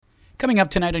Coming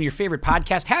up tonight on your favorite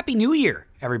podcast, Happy New Year,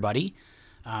 everybody.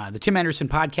 The Tim Anderson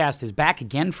podcast is back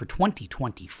again for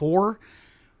 2024.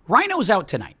 Rhino's out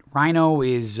tonight. Rhino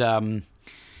is,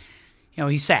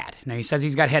 he's sad. Now, he says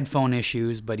he's got headphone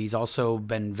issues, but he's also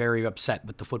been very upset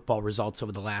with the football results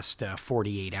over the last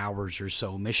 48 hours or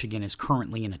so. Michigan is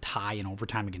currently in a tie in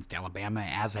overtime against Alabama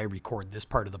as I record this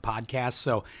part of the podcast.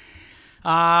 So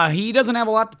he doesn't have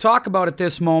a lot to talk about at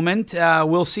this moment.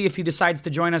 We'll see if he decides to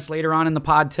join us later on in the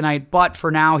pod tonight. But for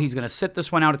now, he's going to sit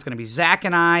this one out. It's going to be Zach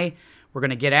and I. We're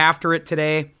going to get after it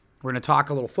today. We're going to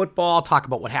talk a little football, talk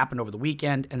about what happened over the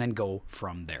weekend, and then go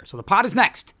from there. So the pod is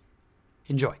next.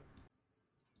 Enjoy.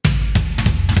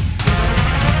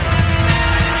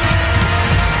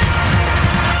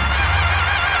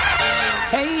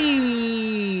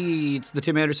 Hey, it's the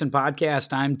Tim Anderson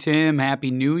podcast. I'm Tim.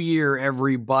 Happy New Year,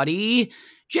 everybody.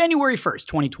 January 1st,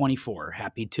 2024.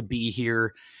 Happy to be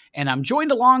here. And I'm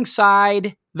joined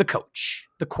alongside the coach,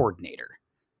 the coordinator,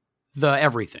 the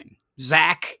everything.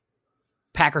 Zach,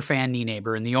 Packer fan, knee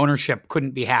neighbor, and the ownership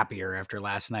couldn't be happier after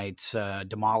last night's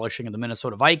demolishing of the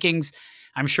Minnesota Vikings.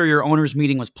 I'm sure your owners'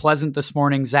 meeting was pleasant this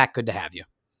morning. Zach, good to have you.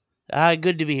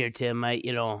 Good to be here, Tim.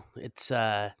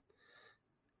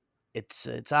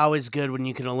 It's always good when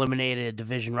you can eliminate a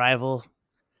division rival.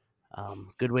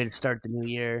 Good way to start the new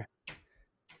year,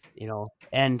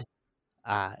 and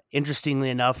interestingly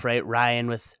enough, right, Ryan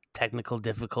with technical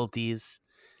difficulties,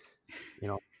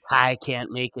 I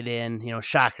can't make it in,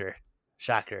 shocker.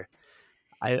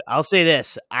 I'll say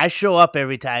this, I show up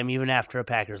every time, even after a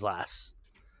Packers loss.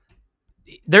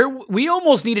 We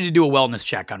almost needed to do a wellness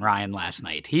check on Ryan last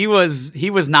night. He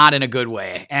was not in a good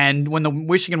way. And when the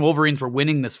Michigan Wolverines were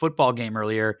winning this football game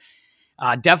earlier,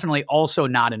 definitely also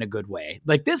not in a good way.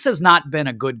 Like, this has not been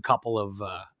a good couple of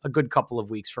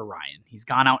weeks for Ryan. He's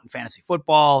gone out in fantasy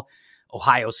football.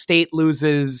 Ohio State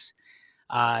loses.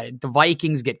 The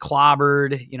Vikings get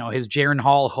clobbered. His Jaron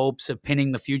Hall hopes of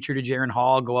pinning the future to Jaron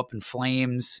Hall go up in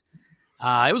flames.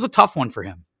 It was a tough one for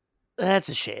him. That's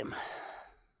a shame.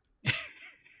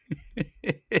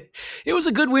 It was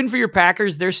a good win for your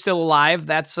Packers. They're still alive.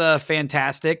 That's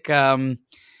fantastic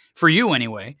for you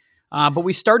anyway. But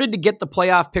we started to get the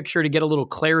playoff picture to get a little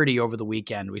clarity over the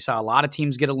weekend. We saw a lot of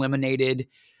teams get eliminated.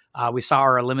 We saw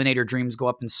our eliminator dreams go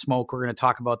up in smoke. We're going to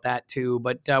talk about that too.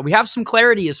 But we have some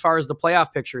clarity as far as the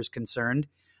playoff picture is concerned.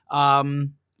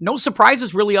 No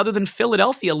surprises really other than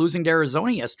Philadelphia losing to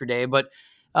Arizona yesterday. But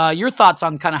your thoughts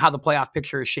on kind of how the playoff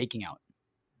picture is shaking out?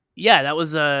 Yeah, that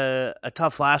was a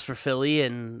tough loss for Philly,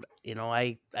 and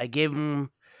I gave him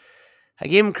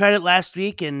credit last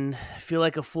week, and feel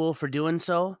like a fool for doing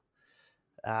so.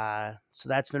 So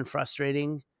that's been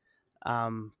frustrating.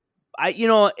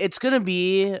 It's going to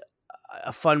be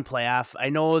a fun playoff. I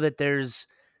know that there's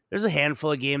a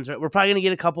handful of games. Right? We're probably going to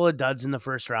get a couple of duds in the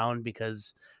first round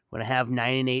because we're going to have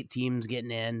 9 and 8 teams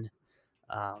getting in.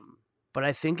 But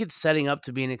I think it's setting up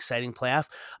to be an exciting playoff.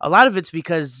 A lot of it's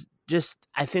because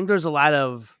I think there's a lot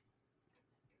of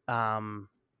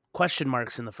question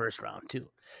marks in the first round too,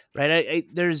 right?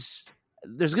 There's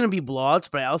going to be blowouts,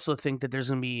 but I also think that there's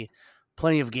going to be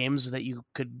plenty of games that you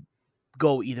could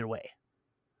go either way.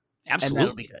 Absolutely. And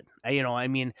that'll be good.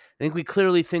 I think we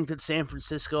clearly think that San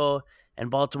Francisco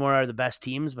and Baltimore are the best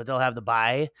teams, but they'll have the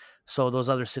bye. So those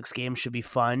other 6 games should be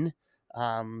fun.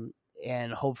 And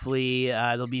hopefully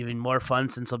they'll be even more fun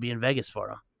since they'll be in Vegas for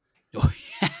them. Oh,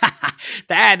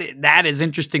 that is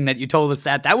interesting that you told us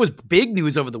that. That was big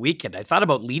news over the weekend. I thought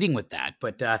about leading with that,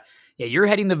 but you're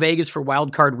heading to Vegas for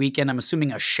Wild Card Weekend. I'm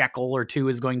assuming a shekel or two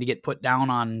is going to get put down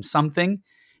on something.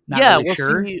 Not really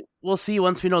sure. We'll see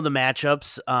once we know the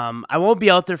matchups. I won't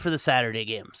be out there for the Saturday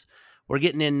games. We're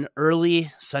getting in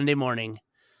early Sunday morning.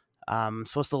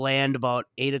 Supposed to land about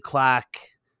 8:00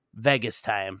 Vegas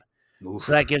time. Oof.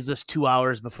 So that gives us 2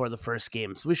 hours before the first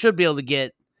game. So we should be able to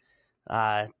get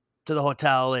to the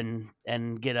hotel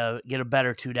and get a bet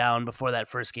or two down before that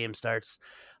first game starts.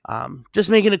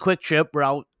 Just making a quick trip.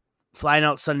 We're flying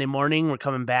out Sunday morning. We're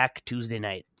coming back Tuesday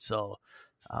night. So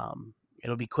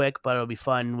it'll be quick, but it'll be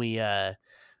fun. We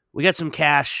got some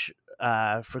cash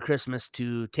for Christmas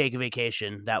to take a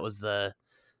vacation. It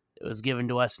was given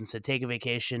to us and said take a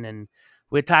vacation, and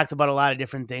we had talked about a lot of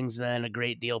different things. And then a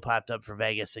great deal popped up for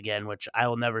Vegas again, which I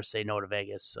will never say no to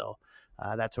Vegas. So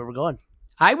that's where we're going.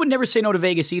 I would never say no to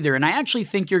Vegas either, and I actually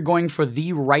think you're going for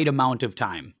the right amount of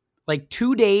time. Like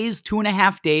 2 days,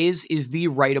 2.5 days is the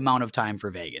right amount of time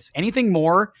for Vegas. Anything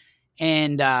more,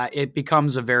 and it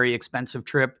becomes a very expensive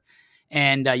trip,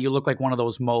 and you look like one of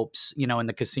those mopes, in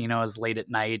the casinos late at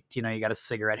night. You got a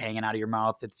cigarette hanging out of your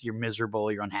mouth. You're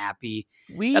miserable. You're unhappy.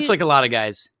 That's like a lot of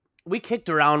guys. We kicked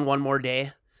around one more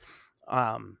day.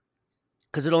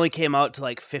 because it only came out to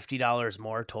like $50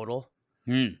 more total.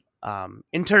 Mm.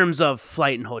 In terms of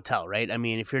flight and hotel, right? I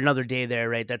mean, if you're another day there,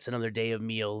 right, that's another day of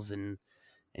meals and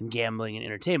gambling and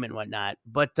entertainment and whatnot.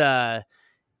 But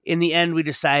in the end, we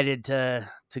decided to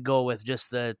go with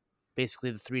just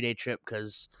basically the 3-day trip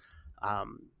because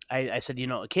I said,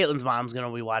 Caitlin's mom's going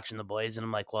to be watching the boys. And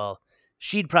I'm like, well,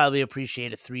 she'd probably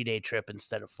appreciate a 3-day trip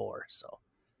instead of 4. So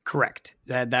correct.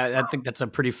 I think that's a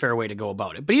pretty fair way to go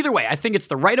about it. But either way, I think it's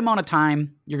the right amount of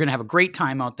time. You're going to have a great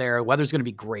time out there. Weather's going to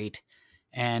be great,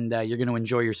 and you're going to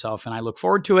enjoy yourself. And I look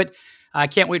forward to it. I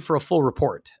can't wait for a full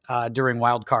report during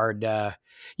Wild Card.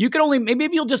 You can maybe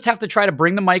you'll just have to try to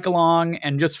bring the mic along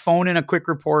and just phone in a quick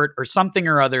report or something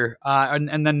or other,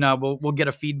 and then we'll get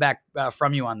a feedback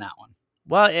from you on that one.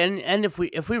 Well, and if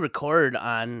we record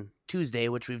on Tuesday,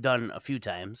 which we've done a few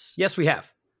times, yes, we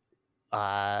have.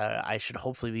 I should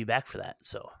hopefully be back for that.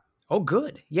 So, oh,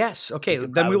 good. Yes. Okay.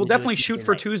 Then we will definitely shoot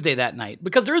for Tuesday that night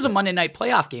because there is a Monday night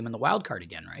playoff game in the wild card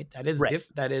again, right? That is right.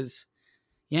 That is,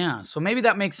 yeah. So maybe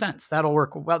that makes sense. That'll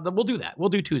work. Well, we'll do that. We'll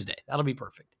do Tuesday. That'll be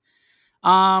perfect.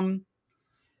 I'll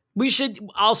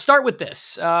start with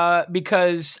this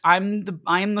because I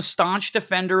am the staunch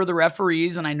defender of the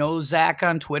referees, and I know Zach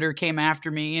on Twitter came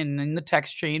after me and in the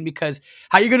text chain because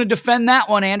how you going to defend that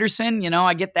one, Anderson?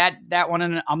 I get that one,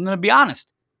 and I'm going to be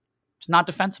honest, it's not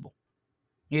defensible.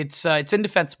 It's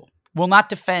indefensible. Will not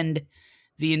defend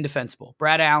the indefensible.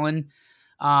 Brad Allen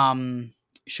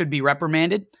should be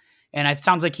reprimanded, and it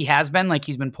sounds like he has been. Like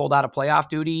he's been pulled out of playoff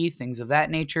duty, things of that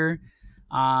nature.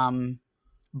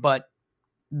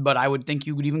 But I would think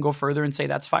you would even go further and say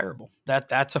that's fireable.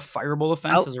 That's a fireable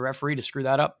offense as a referee to screw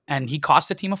that up. And he cost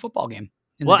a team a football game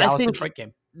in the Dallas-Detroit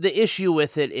game. The issue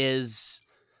with it is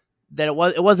that it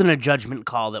wasn't a judgment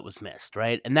call that was missed,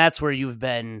 right? And that's where you've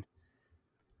been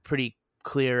pretty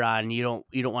clear on you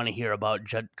don't want to hear about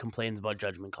complaints about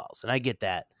judgment calls. And I get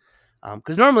that.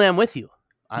 Because normally I'm with you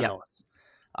on those.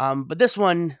 But this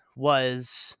one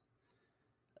was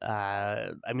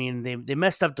they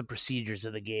messed up the procedures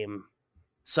of the game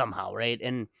somehow, right?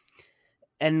 And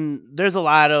there's a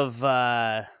lot of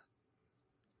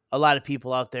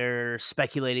people out there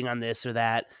speculating on this or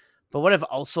that. But what I've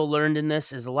also learned in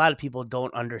this is a lot of people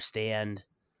don't understand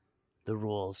the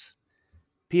rules.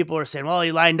 People are saying, well,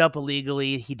 he lined up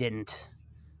illegally. He didn't.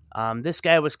 This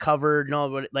guy was covered.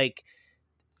 No, like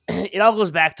it all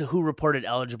goes back to who reported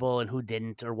eligible and who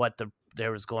didn't, or what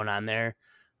there was going on there.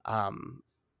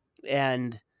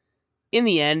 And in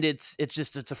the end, it's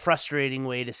a frustrating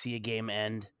way to see a game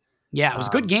end. Yeah, it was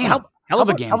a good game. Hell of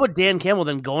a game. How about Dan Campbell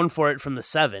then going for it from the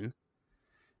 7?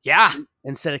 Yeah.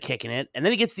 Instead of kicking it. And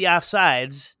then he gets the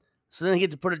offsides. So then he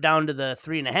gets to put it down to the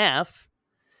 3.5.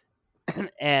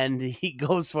 And he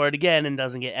goes for it again and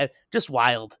doesn't get just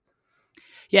wild.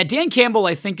 Yeah, Dan Campbell,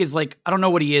 I think, is like, I don't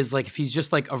know what he is, like if he's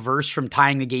just like averse from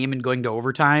tying the game and going to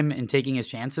overtime and taking his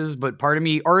chances. But part of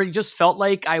me, or he just felt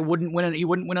like he wouldn't win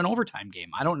an overtime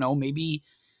game. I don't know. Maybe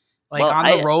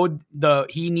the road,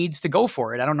 he needs to go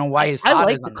for it. I don't know why his thought I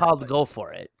like is the call to go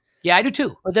for it. Yeah, I do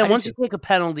too. But then once you take a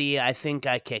penalty, I think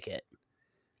I kick it.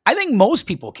 I think most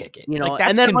people kick it.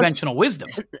 That's conventional wisdom.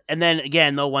 And then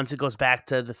again, though, once it goes back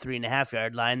to the 3.5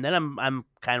 yard line, then I'm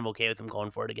kind of okay with him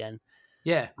going for it again.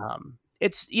 Yeah. And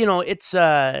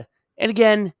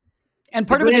again, and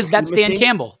part of it is that's Dan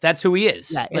Campbell. That's who he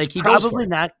is. Yeah, like he goes for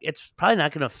it. It's probably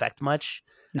not going to affect much.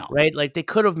 No. Right? Like they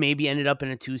could have maybe ended up in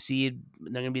a 2 seed.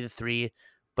 They're going to be the 3,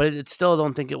 but it still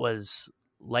don't think it was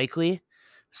likely.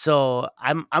 So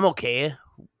I'm okay.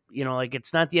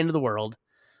 It's not the end of the world.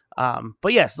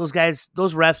 But yes, those guys,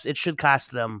 those refs, it should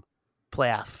cost them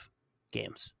playoff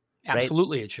games. Right?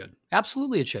 Absolutely, it should.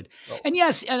 Absolutely, it should. Oh. And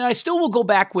yes, and I still will go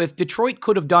back with Detroit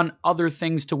could have done other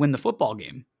things to win the football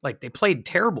game. Like they played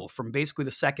terrible from basically the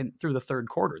second through the third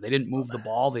quarter. They didn't move the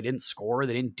ball. They didn't score.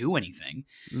 They didn't do anything.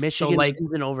 Michigan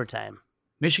wins in overtime.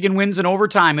 Michigan wins in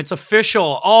overtime. It's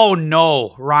official. Oh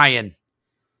no, Ryan.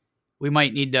 We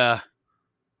might need to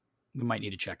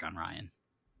check on Ryan.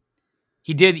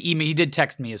 He did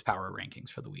text me his power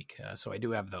rankings for the week, so I do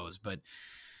have those. But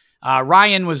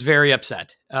Ryan was very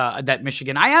upset that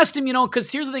Michigan. I asked him,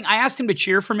 because here's the thing. I asked him to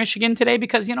cheer for Michigan today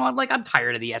because, I'm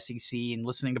tired of the SEC and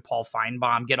listening to Paul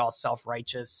Feinbaum get all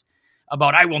self-righteous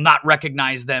about I will not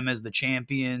recognize them as the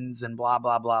champions and blah,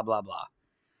 blah, blah, blah,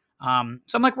 blah.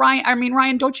 So I'm like, Ryan,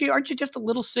 aren't you just a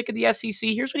little sick of the SEC?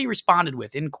 Here's what he responded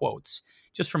with, in quotes,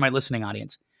 just for my listening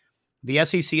audience. The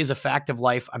SEC is a fact of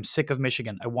life. I'm sick of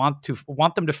Michigan. I want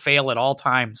them to fail at all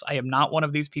times. I am not one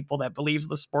of these people that believes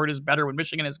the sport is better when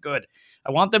Michigan is good.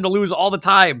 I want them to lose all the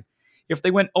time. If they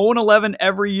went 0-11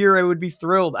 every year, I would be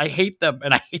thrilled. I hate them,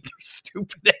 and I hate their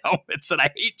stupid helmets, and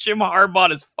I hate Jim Harbaugh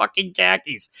and his fucking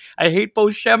khakis. I hate Bo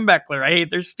Schembechler. I hate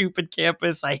their stupid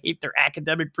campus. I hate their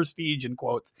academic prestige, in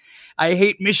quotes. I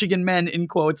hate Michigan men, in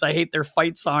quotes. I hate their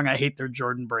fight song. I hate their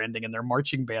Jordan branding, and their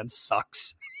marching band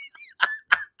sucks.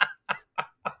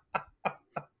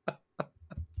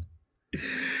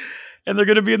 And they're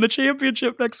going to be in the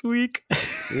championship next week.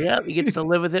 Yeah, he gets to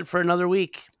live with it for another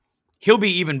week. He'll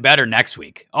be even better next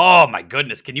week. Oh my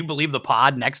goodness. Can you believe the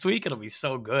pod next week? It'll be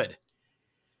so good.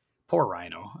 Poor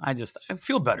Rhino. I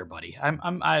feel better, buddy.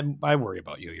 I worry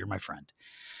about you. You're my friend.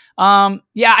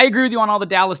 Yeah, I agree with you on all the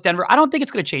Dallas, Denver. I don't think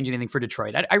it's going to change anything for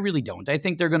Detroit. I really don't. I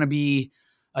think they're going to be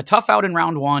a tough out in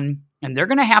round one, and they're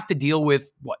going to have to deal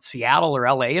with Seattle or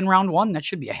LA in round one. That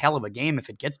should be a hell of a game if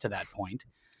it gets to that point.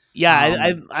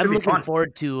 Yeah, I'm looking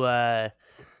forward to,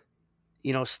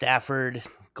 Stafford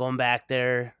going back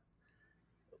there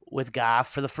with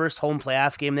Goff for the first home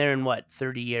playoff game there in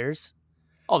 30 years?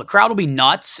 Oh, the crowd will be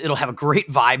nuts. It'll have a great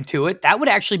vibe to it. That would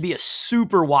actually be a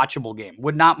super watchable game.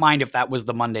 Would not mind if that was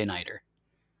the Monday nighter.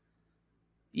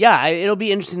 Yeah, it'll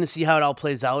be interesting to see how it all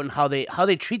plays out and how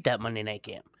they treat that Monday night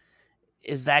game.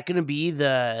 Is that going to be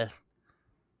the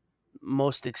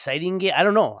most exciting game? I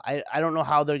don't know. I don't know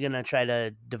how they're going to try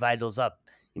to divide those up.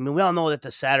 I mean, we all know that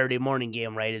the Saturday morning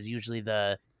game, right, is usually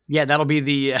that'll be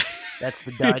the that's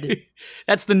the dud.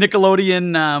 That's the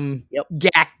Nickelodeon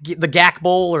the GAC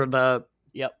Bowl or the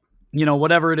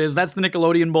whatever it is. That's the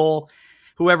Nickelodeon Bowl.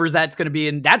 Whoever's that's going to be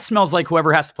in, that smells like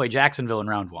whoever has to play Jacksonville in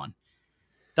round one.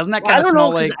 Doesn't that kind of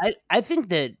smell like? I think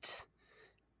that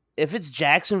if it's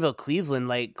Jacksonville, Cleveland,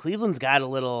 Cleveland's got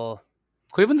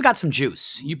some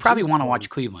juice. You probably want to watch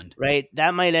Cleveland. Right.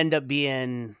 That might end up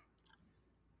being,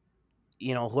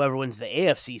 whoever wins the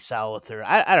AFC South, or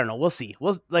I don't know. We'll see.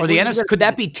 Or the NFC. Could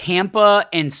that be Tampa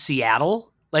and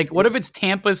Seattle? What if it's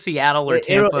Tampa, Seattle, or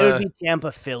Tampa? It would be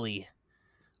Tampa, Philly.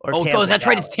 Or Tampa, that's Dallas.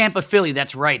 right. It's Tampa, Philly.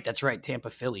 That's right. Tampa,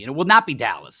 Philly. And it will not be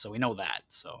Dallas, so we know that.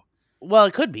 So, well,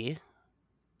 it could be.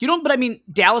 But I mean,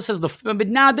 Dallas has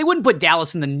they wouldn't put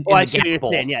Dallas in the GAC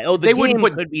Bowl. Yeah. The game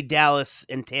could be Dallas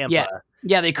and Tampa.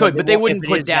 Yeah, they could, but they wouldn't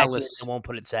put Dallas. They won't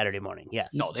put it Saturday morning. Yes.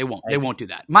 No, they won't. They won't do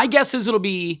that. My guess is it'll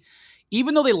be,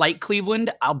 even though they like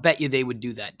Cleveland, I'll bet you they would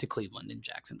do that to Cleveland and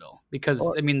Jacksonville because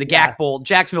the GAC Bowl,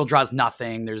 Jacksonville draws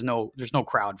nothing. There's no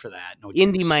crowd for that. No juice.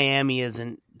 Indy Miami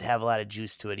doesn't have a lot of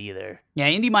juice to it either. Yeah,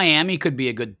 Indy Miami could be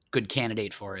a good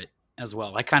candidate for it as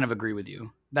well. I kind of agree with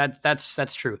you.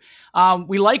 That's true.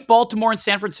 We like Baltimore and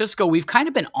San Francisco. We've kind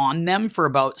of been on them for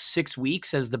about 6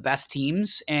 weeks as the best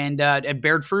teams, and it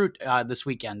bared fruit this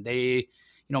weekend.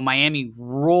 Miami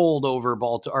rolled over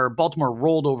Baltimore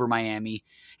rolled over Miami,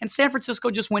 and San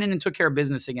Francisco just went in and took care of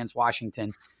business against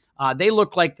Washington. They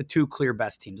look like the two clear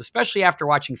best teams, especially after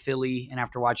watching Philly and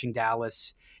after watching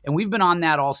Dallas. And we've been on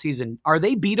that all season. Are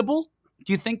they beatable?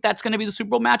 Do you think that's going to be the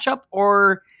Super Bowl matchup,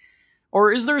 or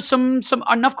is there some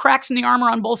enough cracks in the armor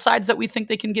on both sides that we think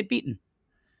they can get beaten?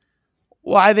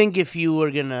 Well, I think if you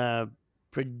were going to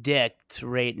predict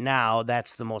right now,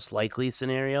 that's the most likely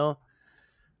scenario.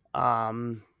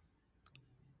 But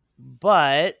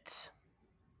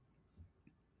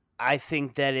I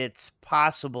think that it's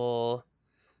possible.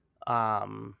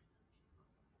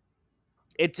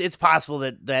 It's possible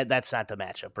that that's not the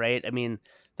matchup, right? I mean,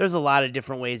 there's a lot of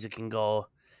different ways it can go,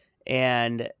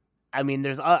 and I mean,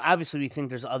 there's obviously we think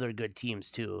there's other good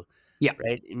teams too. Yeah.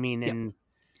 Right. I mean, and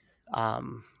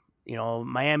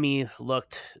Miami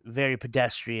looked very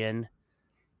pedestrian,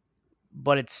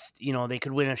 but it's they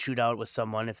could win a shootout with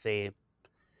someone if they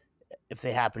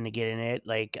happen to get in it.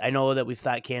 I know that we've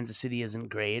thought Kansas City isn't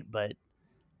great, but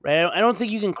right, I don't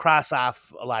think you can cross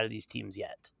off a lot of these teams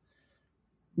yet.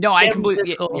 No, I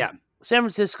completely San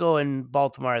Francisco and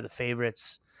Baltimore are the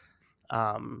favorites.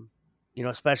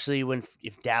 Especially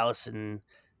if Dallas and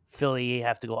Philly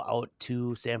have to go out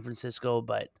to San Francisco.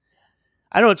 But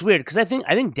I know it's weird because I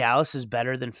think Dallas is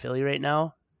better than Philly right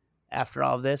now after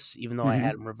all of this, even though I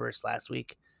had them reversed last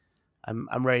week.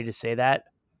 I'm ready to say that.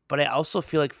 But I also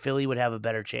feel like Philly would have a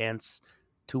better chance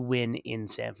to win in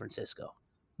San Francisco.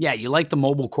 Yeah, you like the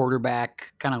mobile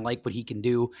quarterback, kind of like what he can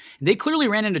do. And they clearly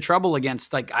ran into trouble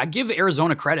against, I give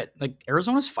Arizona credit.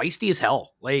 Arizona's feisty as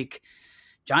hell. They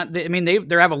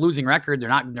have a losing record. They're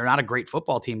not a great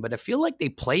football team, but I feel like they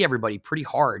play everybody pretty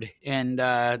hard. And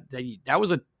that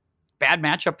was a bad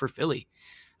matchup for Philly.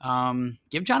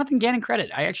 Give Jonathan Gannon credit.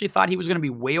 I actually thought he was going to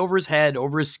be way over his head,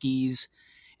 over his skis,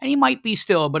 and he might be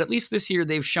still, but at least this year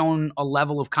they've shown a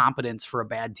level of competence for a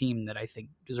bad team that I think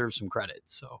deserves some credit.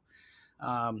 So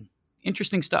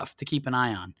interesting stuff to keep an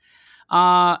eye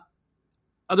on.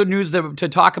 other news to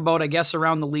talk about, I guess,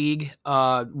 around the league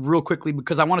real quickly,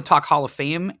 because I want to talk Hall of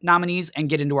Fame nominees and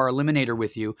get into our eliminator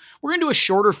with you. We're going to do a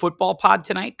shorter football pod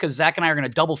tonight because Zach and I are going to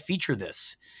double feature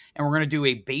this. And we're going to do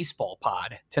a baseball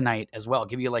pod tonight as well.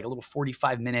 Give you like a little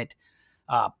 45-minute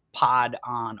pod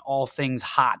on all things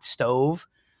hot stove.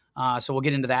 So we'll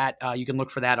get into that. You can look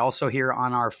for that also here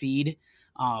on our feed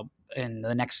in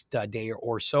the next day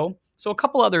or so. So a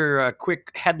couple other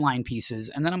quick headline pieces,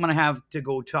 and then I'm going to have to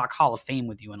go talk Hall of Fame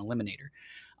with you in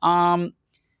Eliminator.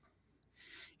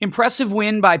 Impressive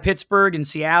win by Pittsburgh and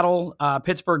Seattle.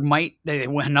 Pittsburgh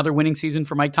another winning season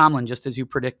for Mike Tomlin, just as you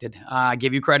predicted. I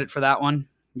give you credit for that one.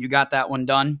 You got that one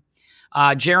done.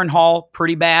 Jaron Hall,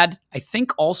 pretty bad. I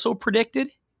think also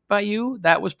predicted by you.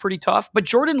 That was pretty tough. But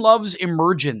Jordan Love's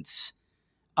emergence,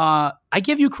 I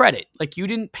give you credit. Like, you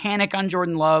didn't panic on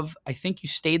Jordan Love. I think you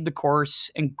stayed the course.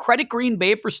 And credit Green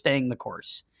Bay for staying the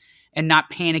course and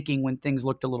not panicking when things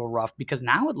looked a little rough, because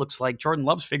now it looks like Jordan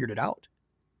Love's figured it out.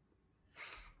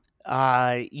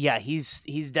 Yeah,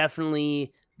 he's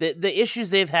definitely the issues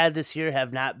they've had this year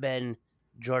have not been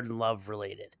Jordan Love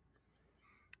related.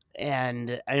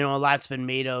 And I know a lot's been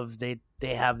made of they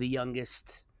have the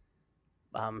youngest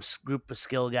group of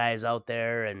skill guys out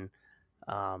there, and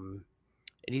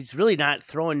he's really not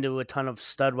throwing to a ton of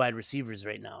stud wide receivers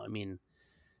right now. I mean,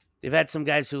 they've had some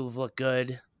guys who have looked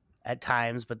good at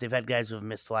times, but they've had guys who have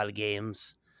missed a lot of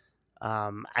games.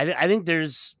 I think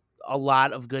there's a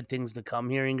lot of good things to come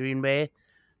here in Green Bay,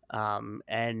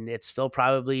 and it's still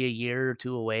probably a year or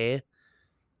two away.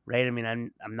 Right? I mean,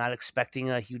 I'm not expecting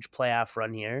a huge playoff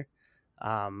run here,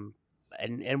 and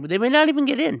they may not even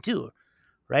get in too,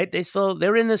 right? They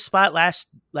were in this spot last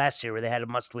year where they had a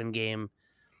must-win game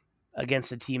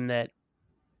against a team that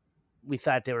we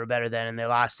thought they were better than, and they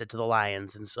lost it to the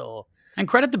Lions, and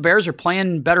credit the Bears are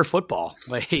playing better football.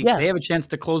 Like, yeah. They have a chance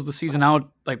to close the season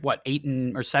out like what,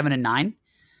 7-9.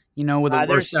 You know, with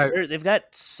they've got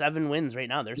 7 wins right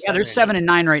now. They're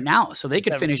 7-9 right now, so they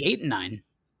could finish 8-9.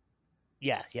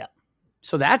 Yeah.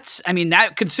 So that's, I mean,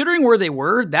 that considering where they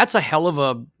were, that's a hell of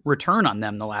a return on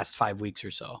them the last 5 weeks or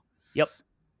so. Yep.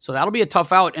 So that'll be a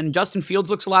tough out. And Justin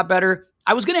Fields looks a lot better.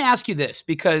 I was going to ask you this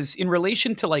because in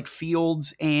relation to like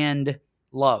Fields and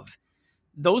Love,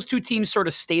 those two teams sort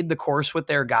of stayed the course with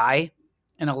their guy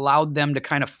and allowed them to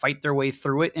kind of fight their way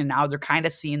through it. And now they're kind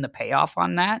of seeing the payoff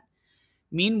on that.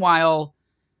 Meanwhile,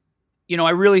 you know,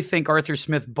 I really think Arthur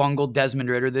Smith bungled Desmond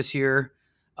Ridder this year.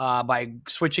 By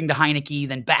switching to Heineke,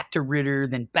 then back to Ritter,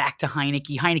 then back to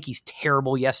Heineke. Heineke's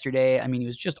terrible yesterday. I mean, he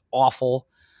was just awful.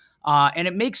 And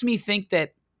it makes me think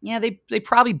that, yeah, they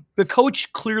probably, the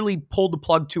coach clearly pulled the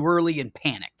plug too early and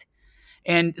panicked.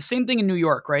 And the same thing in New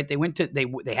York, right?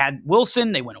 They had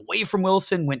Wilson, they went away from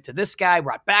Wilson, went to this guy,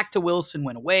 brought back to Wilson,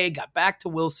 went away, got back to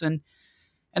Wilson.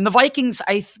 And the Vikings,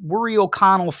 I worry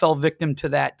O'Connell fell victim to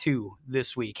that too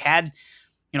this week.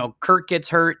 Kirk gets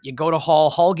hurt, you go to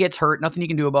Hall gets hurt, nothing you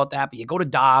can do about that, but you go to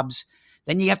Dobbs,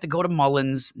 then you have to go to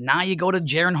Mullins, now you go to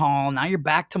Jaron Hall, now you're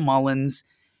back to Mullins,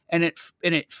 and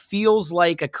it feels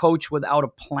like a coach without a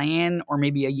plan, or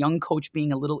maybe a young coach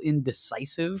being a little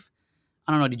indecisive.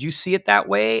 I don't know, did you see it that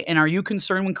way? And are you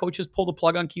concerned when coaches pull the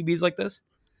plug on QBs like this?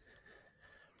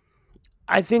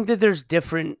 I think that there's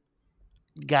different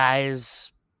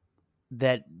guys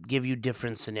that give you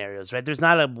different scenarios, right? There's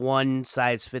not a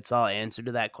one-size-fits-all answer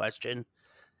to that question.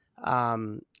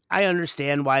 I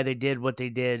understand why they did what they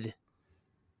did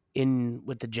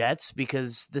with the Jets,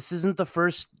 because this isn't the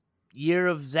first year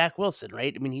of Zach Wilson,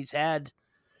 right? I mean, he's had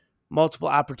multiple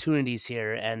opportunities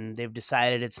here, and they've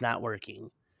decided it's not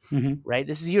working, right?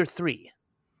 This is year 3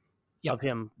 of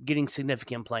him getting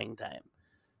significant playing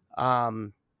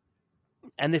time.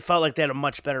 And they felt like they had a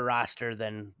much better roster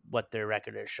than what their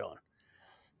record has shown.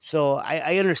 So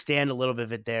I understand a little bit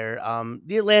of it there.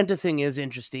 The Atlanta thing is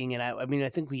interesting, and I mean, I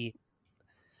think we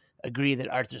agree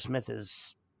that Arthur Smith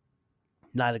is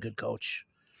not a good coach.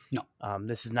 No,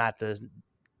 this is not the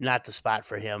spot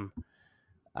for him,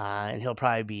 and he'll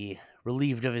probably be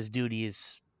relieved of his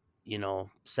duties,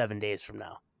 7 days from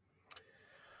now.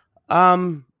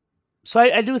 So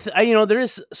I do, there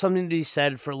is something to be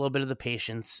said for a little bit of the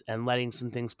patience and letting some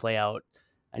things play out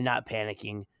and not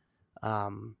panicking.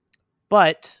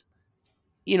 But,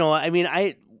 I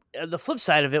mean, the flip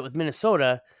side of it with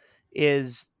Minnesota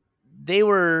is they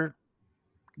were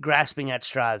grasping at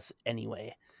straws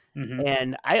anyway. Mm-hmm.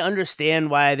 And I understand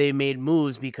why they made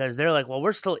moves, because they're like, well,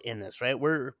 we're still in this, right?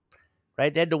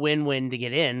 They had to win to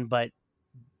get in, but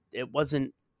it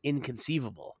wasn't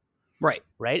inconceivable. Right.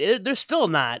 They're still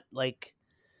not like,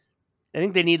 I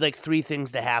think they need like 3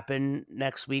 things to happen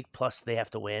next week, plus they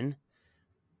have to win.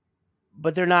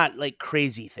 But they're not like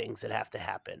crazy things that have to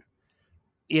happen.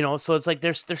 So it's like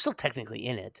they're still technically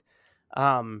in it.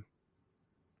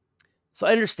 So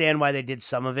I understand why they did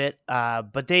some of it,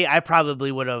 but I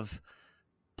probably would have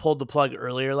pulled the plug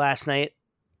earlier last night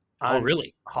Oh, on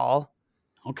really? Hall.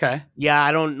 Okay. Yeah,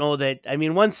 I don't know that. I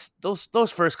mean, once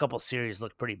those first couple series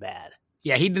looked pretty bad.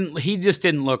 Yeah, he just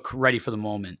didn't look ready for the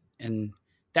moment. And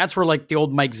that's where like the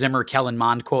old Mike Zimmer, Kellen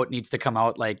Mond quote needs to come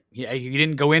out. Like, yeah, he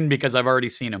didn't go in because I've already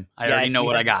seen him. I already know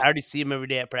what I got. I already see him every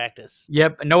day at practice.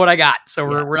 Yep, I know what I got. So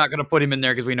we're not going to put him in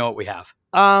there because we know what we have.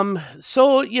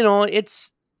 So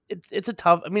it's a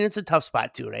tough. I mean, it's a tough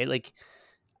spot too, right? Like,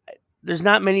 there's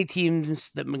not many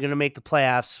teams that are going to make the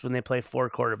playoffs when they play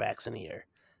 4 quarterbacks in a year.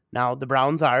 Now the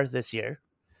Browns are this year.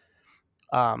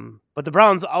 But the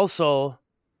Browns also,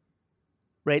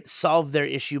 right, solved their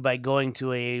issue by going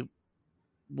to a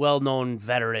well-known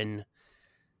veteran,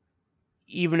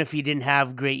 even if he didn't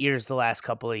have great years the last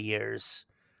couple of years,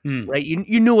 right?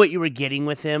 You knew what you were getting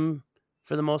with him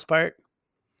for the most part,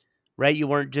 right? You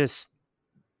weren't just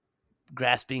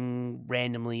grasping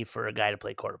randomly for a guy to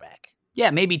play quarterback. Yeah,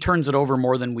 maybe turns it over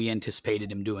more than we anticipated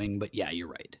him doing, but yeah, you're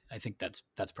right. I think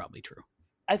that's probably true.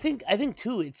 I think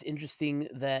too, it's interesting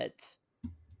that,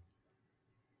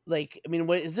 like, I mean,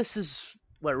 this is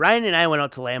what Ryan and I went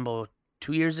out to Lambeau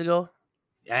 2 years ago.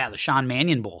 Yeah, the Sean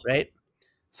Mannion Bowl. Right?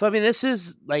 So, I mean, this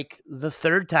is like the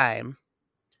third time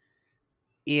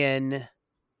or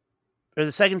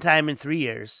the second time in 3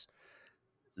 years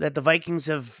that the Vikings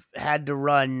have had to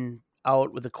run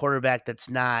out with a quarterback that's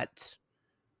not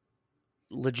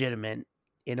legitimate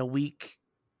in a week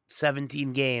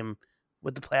 17 game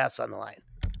with the playoffs on the line.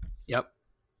 Yep.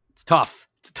 It's tough.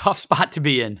 It's a tough spot to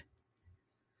be in.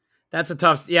 That's a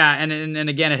tough, yeah, and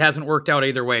again, it hasn't worked out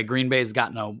either way. Green Bay's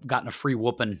gotten a free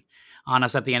whooping on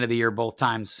us at the end of the year both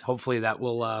times. Hopefully that's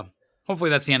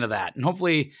the end of that. And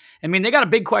hopefully, I mean, they got a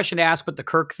big question to ask with the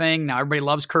Kirk thing. Now everybody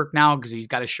loves Kirk now because he's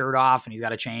got his shirt off and he's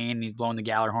got a chain and he's blowing the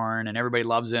Galler horn and everybody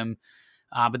loves him.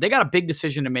 But they got a big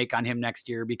decision to make on him next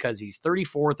year because he's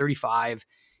 34, 35.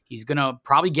 He's going to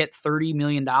probably get $30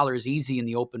 million easy in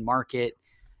the open market.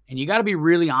 And you got to be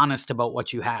really honest about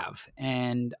what you have.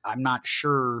 And I'm not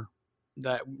sure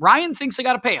that Ryan thinks they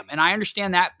got to pay him. And I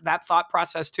understand that thought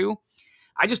process too.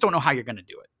 I just don't know how you're going to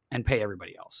do it and pay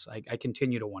everybody else. I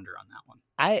continue to wonder on that one.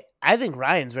 I think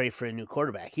Ryan's ready for a new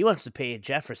quarterback. He wants to pay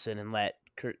Jefferson and let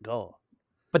Kurt go.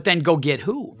 But then go get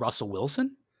who? Russell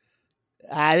Wilson?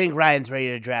 I think Ryan's ready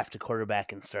to draft a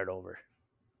quarterback and start over.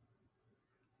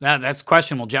 That's the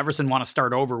question. Will Jefferson want to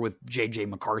start over with J.J.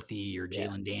 McCarthy or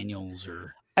Jalen Daniels?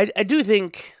 Or I do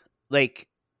think, like,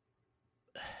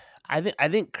 I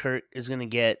think Kurt is going to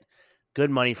get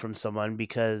good money from someone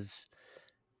because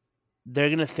they're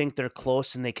going to think they're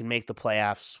close and they can make the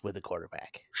playoffs with a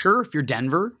quarterback. Sure, if you're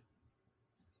Denver.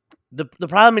 The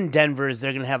problem in Denver is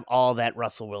they're going to have all that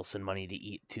Russell Wilson money to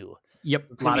eat too. Yep,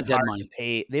 a lot of dead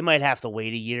money. They might have to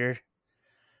wait a year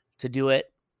to do it.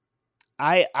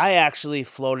 I actually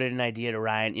floated an idea to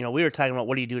Ryan. We were talking about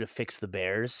what do you do to fix the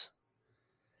Bears?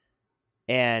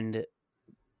 And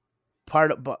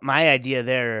part of my idea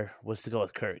there was to go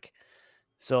with Kirk.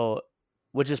 So,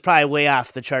 which is probably way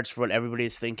off the charts for what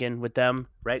everybody's thinking with them,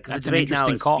 right? Because the debate now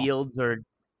is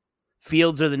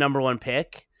Fields are the number one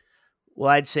pick. Well,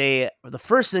 I'd say the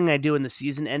first thing I do when the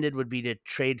season ended would be to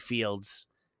trade Fields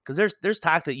because there's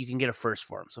talk that you can get a first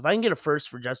for him. So if I can get a first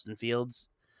for Justin Fields,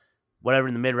 whatever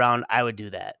in the mid round, I would do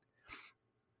that.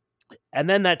 And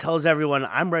then that tells everyone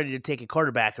I'm ready to take a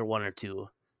quarterback or one or two,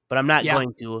 but I'm not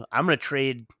going to. I'm going to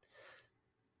trade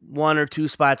 1 or 2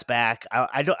 spots back.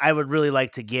 I would really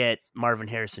like to get Marvin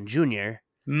Harrison Jr.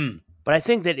 But I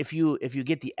think that if you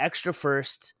get the extra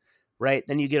first, right,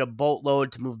 then you get a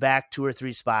boatload to move back 2 or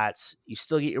 3 spots. You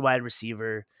still get your wide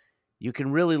receiver. You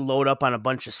can really load up on a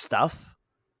bunch of stuff,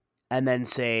 and then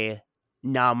say,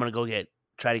 "No, I'm going to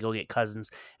try to go get Cousins."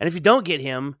 And if you don't get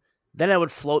him, then I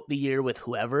would float the year with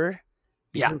whoever.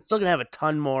 Because I'm still going to have a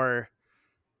ton more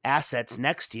assets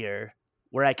next year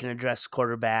where I can address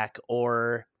quarterback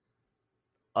or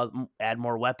add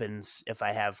more weapons if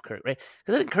I have Kirk, right?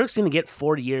 Because I think Kirk's going to get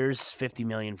 4 years, $50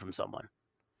 million from someone,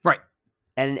 right?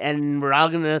 And we're all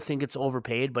going to think it's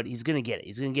overpaid, but he's going to get it.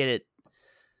 He's going to get it,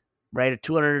 right? At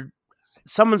 200,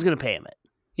 someone's going to pay him it.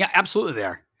 Yeah, absolutely. They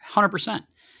are 100%.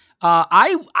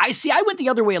 I see. I went the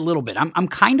other way a little bit. I'm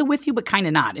kind of with you, but kind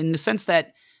of not, in the sense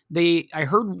that I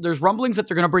heard there's rumblings that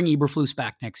they're going to bring Eberflus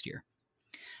back next year.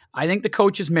 I think the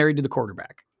coach is married to the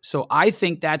quarterback. So I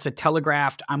think that's a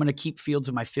telegraphed, I'm going to keep Fields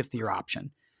in my 5th-year option.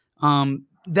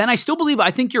 Then I still believe, I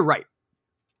think you're right.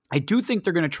 I do think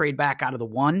they're going to trade back out of the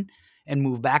 1 and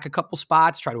move back a couple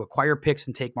spots, try to acquire picks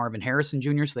and take Marvin Harrison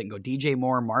Jr. so they can go DJ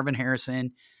Moore, Marvin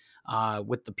Harrison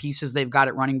with the pieces they've got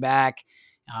at running back.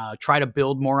 try to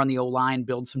build more on the O-line,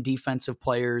 build some defensive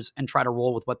players, and try to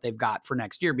roll with what they've got for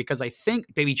next year. Because I think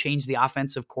maybe change the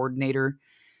offensive coordinator.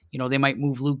 They might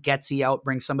move Luke Getsy out,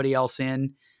 bring somebody else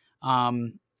in.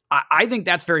 I think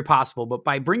that's very possible. But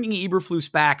by bringing Eberflus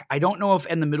back, I don't know if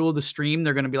in the middle of the stream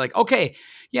they're going to be like, okay,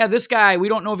 yeah, this guy, we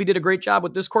don't know if he did a great job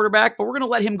with this quarterback, but we're going to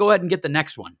let him go ahead and get the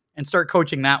next one and start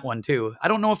coaching that one too. I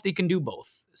don't know if they can do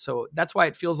both. So that's why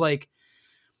it feels like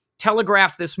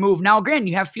telegraph this move. Now, again,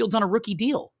 you have Fields on a rookie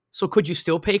deal. So could you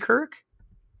still pay Kirk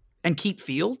and keep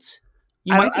Fields?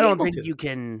 I don't think you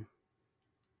can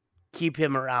keep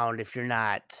him around if you're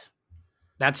not.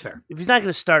 That's fair. If he's not going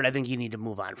to start, I think you need to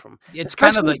move on from him. It's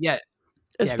kind of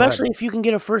especially if you can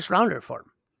get a first rounder for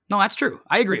him. No, that's true.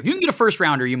 I agree. If you can get a first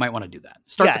rounder, you might want to do that.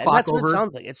 Start the clock that's over. What it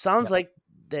sounds like. It sounds like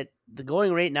that the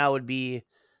going rate now would be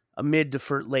a mid to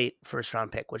late first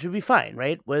round pick, which would be fine,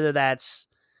 right? Whether that's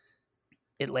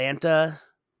Atlanta,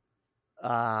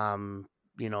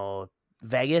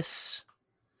 Vegas.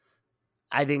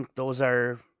 I think those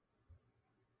are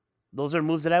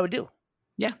moves that I would do.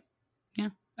 Yeah.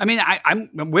 I mean,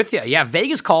 I'm with you. Yeah,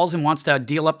 Vegas calls and wants to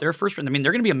deal up their first round. I mean,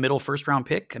 they're going to be a middle first round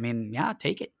pick. I mean, yeah,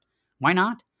 take it. Why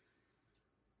not?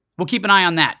 We'll keep an eye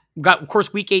on that. We've got, of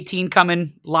course, week 18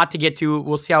 coming. A lot to get to.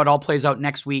 We'll see how it all plays out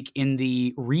next week in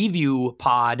the review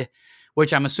pod,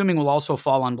 which I'm assuming will also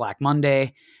fall on Black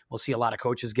Monday. We'll see a lot of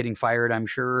coaches getting fired, I'm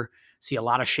sure. See a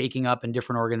lot of shaking up in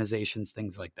different organizations,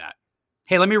 things like that.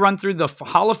 Hey, let me run through the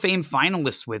Hall of Fame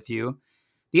finalists with you.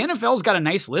 The NFL's got a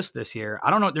nice list this year. I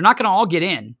don't know. They're not going to all get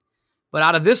in, but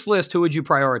out of this list, who would you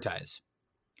prioritize?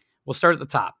 We'll start at the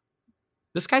top.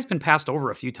 This guy's been passed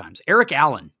over a few times. Eric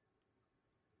Allen.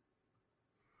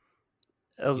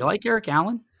 You like Eric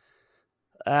Allen?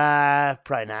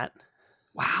 Probably not.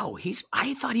 Wow.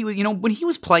 I thought he was, when he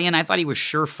was playing, I thought he was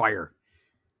surefire.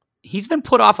 He's been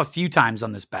put off a few times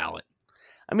on this ballot.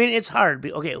 I mean, it's hard.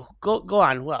 Okay, go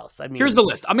on. Who else? I mean, here's the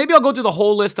list. Maybe I'll go through the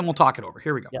whole list and we'll talk it over.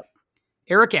 Here we go. Yep.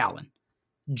 Eric Allen,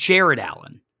 Jared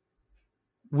Allen,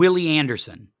 Willie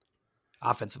Anderson,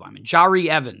 offensive lineman, Jari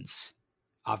Evans,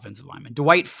 offensive lineman,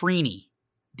 Dwight Freeney,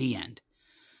 D-end,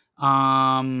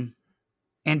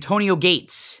 Antonio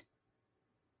Gates,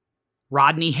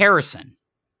 Rodney Harrison,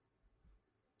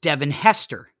 Devin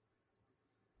Hester,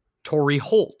 Torrey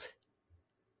Holt,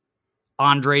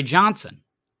 Andre Johnson,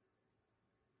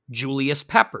 Julius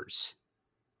Peppers,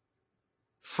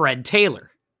 Fred Taylor,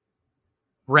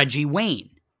 Reggie Wayne,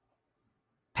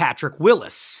 Patrick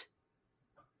Willis,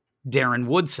 Darren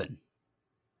Woodson.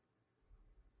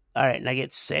 All right, and I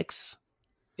get 6.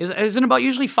 Isn't it about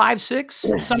usually 5, 6,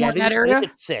 somewhere in that area?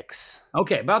 6.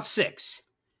 Okay, about 6.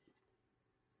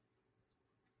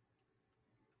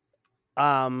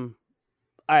 All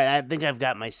right, I think I've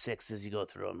got my 6 as you go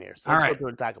through them here. So let's go through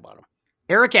and talk about them.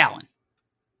 Eric Allen.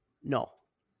 No.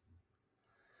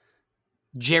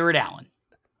 Jared Allen.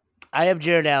 I have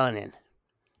Jared Allen in.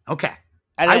 Okay.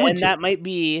 And that might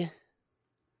be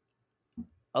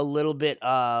a little bit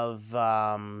of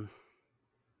a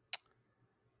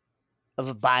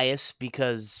bias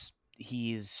because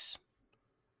he's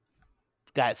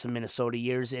got some Minnesota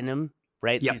years in him,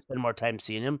 right? So you spend more time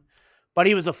seeing him. But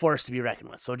he was a force to be reckoned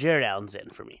with. So Jared Allen's in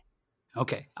for me.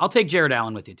 Okay. I'll take Jared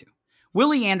Allen with you too.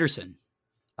 Willie Anderson.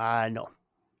 No.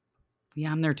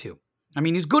 Yeah, I'm there too. I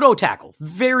mean, he's good O-tackle.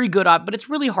 Very good, but it's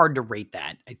really hard to rate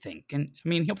that, I think. And, I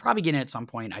mean, he'll probably get in at some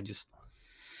point.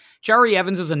 Jari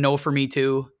Evans is a no for me,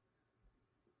 too.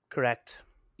 Correct.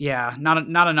 Yeah,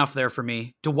 not enough there for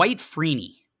me. Dwight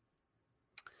Freeney.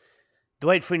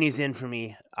 Dwight Freeney's in for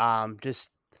me.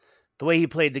 Just the way he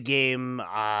played the game,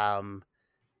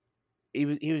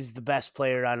 he was the best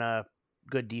player on a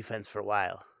good defense for a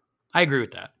while. I agree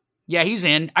with that. Yeah, he's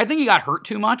in. I think he got hurt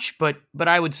too much, but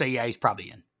I would say, yeah, he's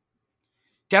probably in.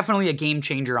 Definitely a game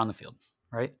changer on the field,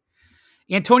 right?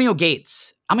 Antonio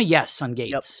Gates. I'm a yes on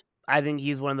Gates. Yep. I think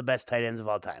he's one of the best tight ends of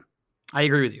all time. I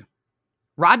agree with you.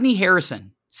 Rodney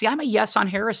Harrison. See, I'm a yes on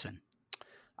Harrison.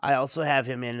 I also have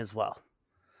him in as well.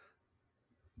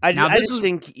 I just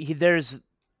think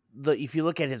if you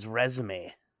look at his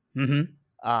resume,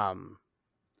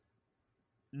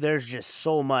 there's just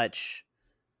so much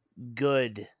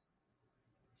good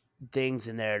things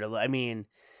in there.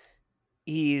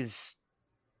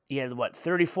 He had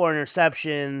 34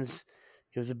 interceptions.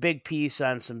 He was a big piece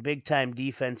on some big time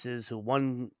defenses who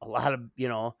won a lot of,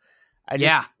 I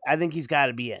think he's got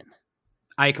to be in.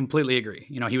 I completely agree.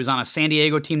 He was on a San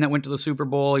Diego team that went to the Super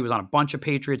Bowl. He was on a bunch of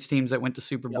Patriots teams that went to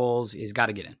Super Bowls. He's got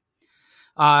to get in.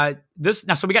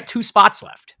 So we got 2 spots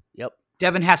left. Yep.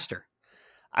 Devin Hester.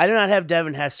 I do not have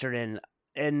Devin Hester in.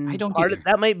 And I don't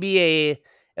that might be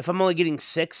if I'm only getting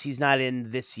 6, he's not in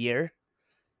this year.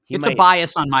 It's a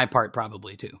bias on my part,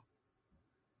 probably too.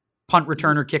 Punt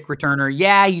returner, kick returner.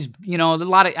 Yeah, he's a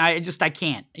lot of. I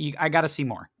can't. I got to see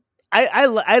more. I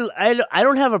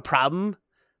don't have a problem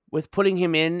with putting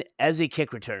him in as a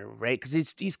kick returner, right?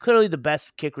 Because he's clearly the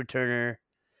best kick returner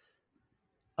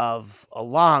of a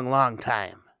long, long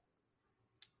time.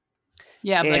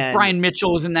 Yeah, like Brian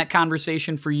Mitchell was in that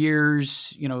conversation for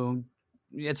years,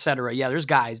 et cetera. Yeah, there's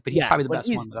guys, but he's probably the best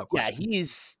one without question. Yeah,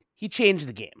 he changed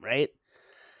the game, right?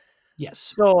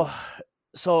 Yes.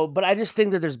 But I just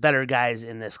think that there's better guys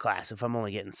in this class if I'm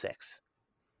only getting 6.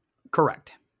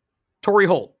 Correct. Torrey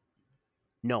Holt.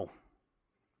 No.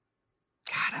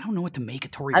 God, I don't know what to make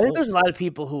of Torrey Holt. I think there's a lot of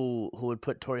people who would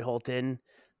put Torrey Holt in,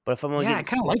 but if I'm only getting I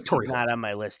kind of like Torrey Holt. Not on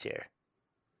my list here.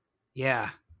 Yeah.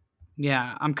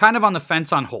 Yeah, I'm kind of on the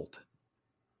fence on Holt.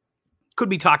 Could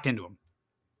be talked into him.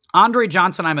 Andre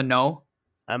Johnson, I'm a no.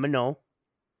 I'm a no.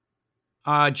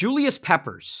 Julius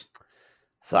Peppers.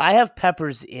 So I have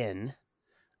Peppers in.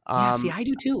 See, I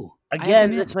do too.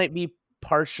 Again, this might be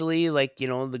partially like,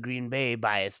 the Green Bay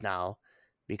bias now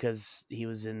because he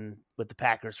was in with the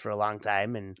Packers for a long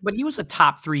time. But he was a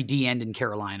top 3 D end in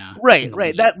Carolina. Right.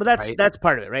 That's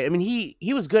part of it, right? I mean,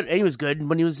 he was good, and he was good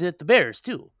when he was at the Bears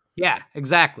too. Yeah,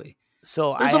 exactly.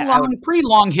 So there's pretty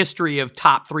long history of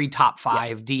top 3, top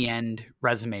 5 D end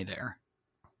resume there.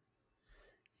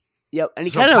 Yep,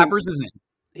 and Peppers is in.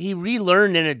 He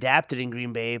relearned and adapted in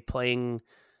Green Bay, playing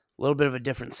a little bit of a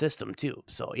different system too.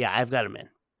 So yeah, I've got him in.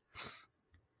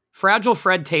 Fragile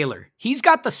Fred Taylor. He's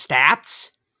got the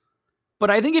stats, but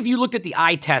I think if you looked at the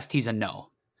eye test, he's a no.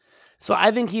 So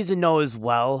I think he's a no as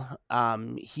well.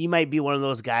 He might be one of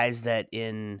those guys that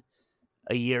in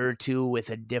a year or two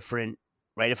with a different,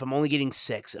 right? If I'm only getting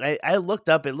 6, and I looked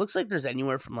up, it looks like there's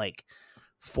anywhere from like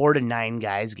 4 to 9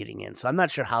 guys getting in. So I'm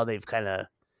not sure how they've kind of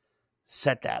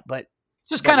set that, but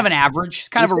just kind of an average,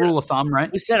 kind of a rule of thumb,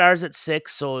 right? We set ours at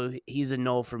 6, so he's a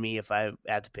no for me if I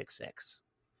had to pick 6.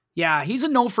 Yeah, he's a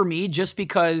no for me just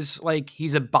because like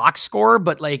he's a box scorer,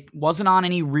 but like wasn't on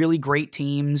any really great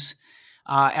teams.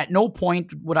 At no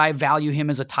point would I value him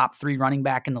as a top 3 running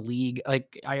back in the league.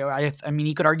 Like I mean,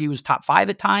 he could argue he was top 5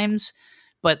 at times,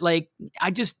 but like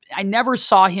I never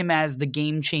saw him as the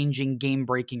game-changing,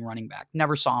 game-breaking running back.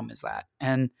 Never saw him as that,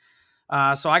 and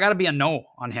so I got to be a no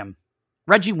on him.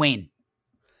 Reggie Wayne.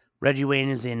 Reggie Wayne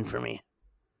is in for me.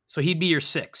 So he'd be your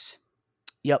 6.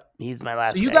 Yep, he's my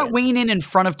last. So you got Wayne in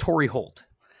front of Torrey Holt.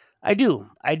 I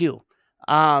do.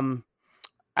 I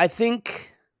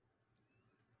think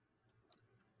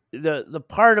the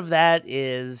part of that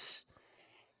is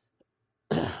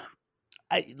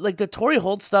I like the Torrey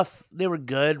Holt stuff. They were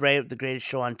good, right? The Greatest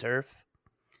Show on Turf.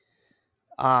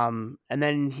 And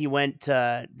then he went.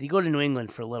 Did he go to New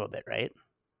England for a little bit, right?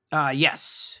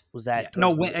 Yes. Was that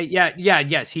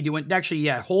yes. He went actually.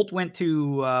 Yeah, Holt went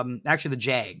to actually the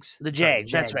Jags. The Jags.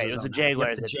 That's right. It was the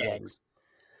Jaguars. The Jags.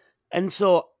 And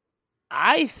so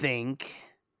I think,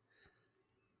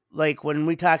 like when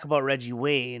we talk about Reggie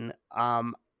Wayne,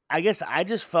 I guess I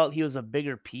just felt he was a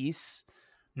bigger piece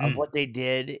of what they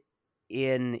did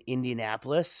in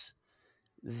Indianapolis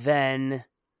than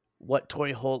what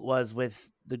Torrey Holt was with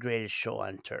the Greatest Show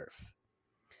on Turf.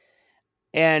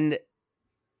 And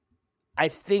I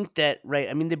think that, right,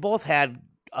 I mean, they both had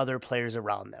other players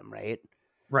around them, right?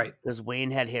 Right. Because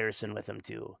Wayne had Harrison with him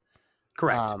too.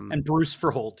 Correct. And Bruce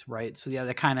for Holt, right? So yeah,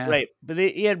 that kind of... Right, but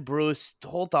he had Bruce.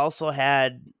 Holt also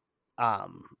had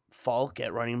Falk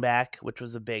at running back, which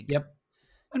was a big... Yep.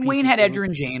 And Wayne had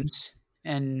Edgerrin James.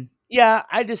 And... Yeah,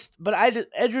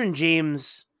 Edgerrin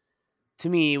James, to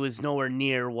me, was nowhere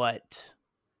near what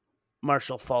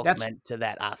Marshall Falk meant to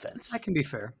that offense. That can be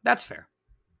fair. That's fair.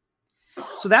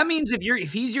 So that means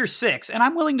if he's your 6, and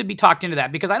I'm willing to be talked into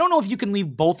that because I don't know if you can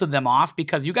leave both of them off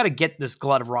because you got to get this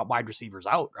glut of wide receivers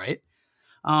out, right?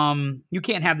 You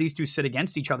can't have these two sit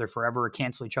against each other forever or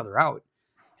cancel each other out.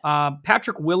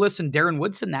 Patrick Willis and Darren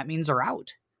Woodson, that means are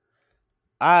out.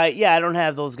 Yeah, I don't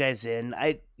have those guys in.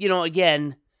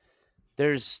 Again,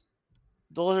 those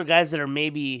are guys that are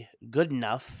maybe good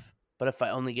enough, but if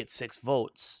I only get 6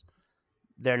 votes,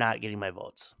 they're not getting my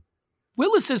votes.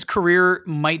 Willis's career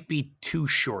might be too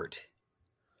short.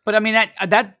 But I mean,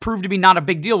 that proved to be not a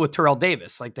big deal with Terrell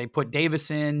Davis. Like they put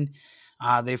Davis in,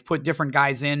 they've put different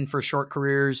guys in for short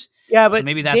careers. Yeah, but so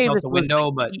maybe that's out the window,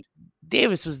 but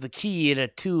Davis was the key to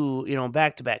 2,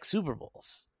 back-to-back Super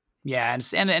Bowls. Yeah,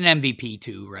 and an MVP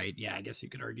too, right? Yeah, I guess you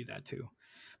could argue that too.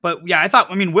 But yeah,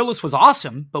 Willis was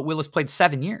awesome, but Willis played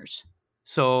 7 years.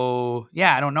 So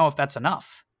yeah, I don't know if that's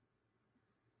enough.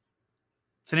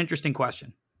 It's an interesting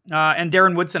question. And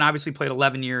Darren Woodson obviously played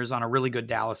 11 years on a really good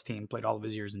Dallas team, played all of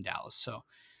his years in Dallas. So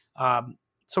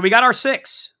So we got our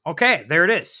 6. Okay, there it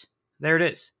is. There it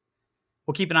is.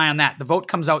 We'll keep an eye on that. The vote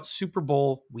comes out Super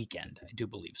Bowl weekend, I do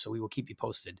believe. So we will keep you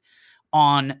posted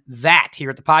on that here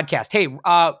at the podcast. Hey,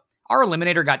 our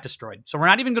eliminator got destroyed. So we're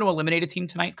not even going to eliminate a team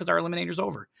tonight because our eliminator's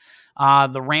over.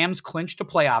 The Rams clinched a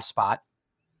playoff spot,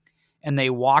 and they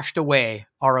washed away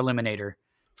our eliminator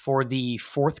for the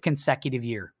 4th consecutive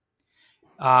year.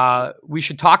 We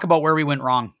should talk about where we went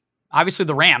wrong. Obviously,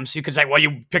 the Rams. You could say, well,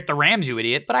 you picked the Rams, you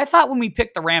idiot. But I thought when we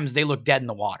picked the Rams, they looked dead in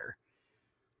the water.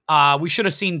 We should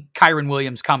have seen Kyron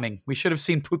Williams coming. We should have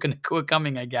seen Puka Nacua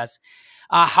coming, I guess.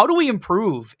 How do we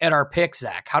improve at our picks,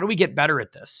 Zach? How do we get better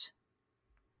at this?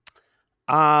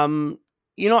 I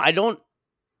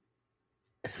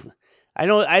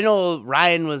know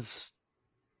Ryan was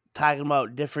talking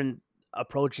about different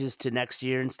approaches to next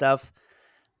year and stuff.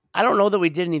 I don't know that we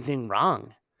did anything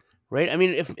wrong, right? I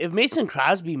mean, if Mason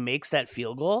Crosby makes that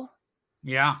field goal,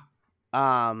 yeah,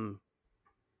 I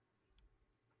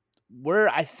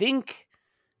think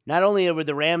not only would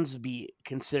the Rams be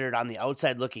considered on the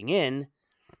outside looking in,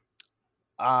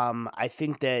 I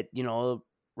think that,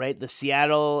 right, the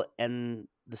Seattle and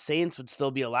the Saints would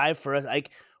still be alive for us.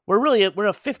 Like we're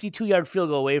a 52-yard field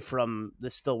goal away from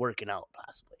this still working out,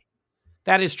 possibly.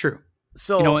 That is true.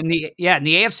 So in the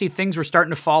AFC, things were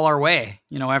starting to fall our way.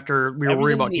 After we were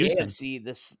worried about Houston. AFC,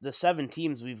 the 7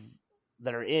 teams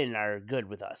that are in are good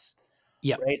with us.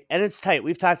 Yeah, right, and it's tight.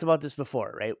 We've talked about this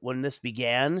before, right? When this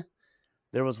began,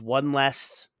 there was one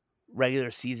less regular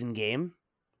season game,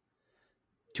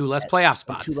 2 less playoff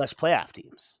spots, 2 less playoff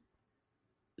teams.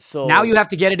 So now you have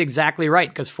to get it exactly right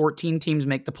because 14 teams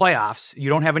make the playoffs. You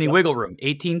don't have any wiggle room.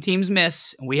 18 teams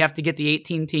miss, and we have to get the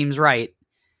 18 teams right.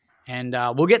 And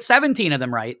we'll get 17 of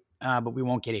them right, but we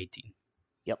won't get 18.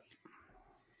 Yep.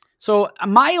 So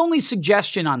my only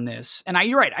suggestion on this, and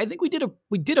you're right, I think we did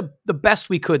the best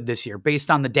we could this year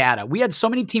based on the data. We had so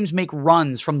many teams make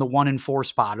runs from the 1-4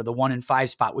 spot or the 1-5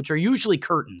 spot, which are usually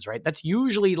curtains, right? That's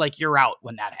usually like you're out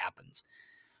when that happens.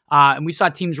 And we saw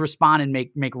teams respond and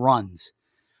make runs.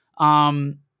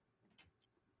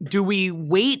 Do we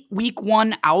wait week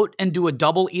 1 out and do a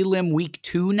double elim week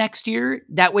 2 next year?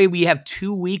 That way we have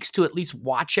 2 weeks to at least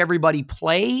watch everybody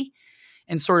play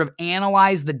and sort of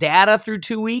analyze the data through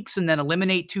 2 weeks and then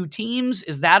eliminate 2 teams.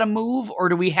 Is that a move, or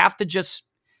do we have to just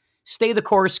stay the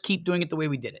course, keep doing it the way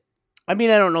we did it? I mean,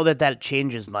 I don't know that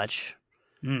changes much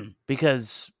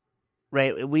because,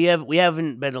 right, we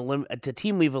haven't been the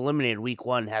team we've eliminated week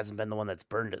 1 hasn't been the one that's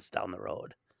burned us down the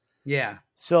road. Yeah.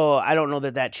 So I don't know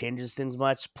that changes things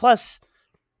much. Plus,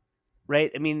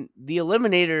 right, I mean, the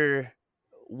eliminator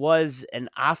was an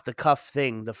off-the-cuff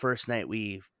thing the first night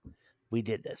we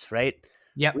did this, right?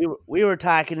 Yeah. We were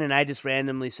talking, and I just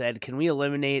randomly said, can we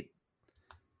eliminate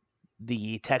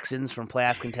the Texans from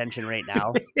playoff contention right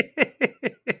now?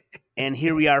 And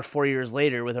here we are 4 years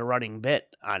later with a running bit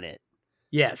on it.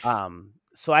 Yes.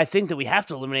 So I think that we have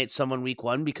to eliminate someone week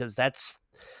 1 because that's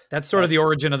sort of the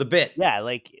origin of the bit. Yeah,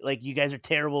 like you guys are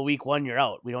terrible week 1, you're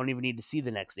out. We don't even need to see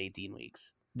the next 18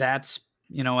 weeks. That's,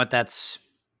 you know what, that's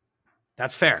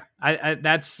fair.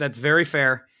 That's very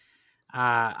fair.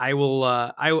 I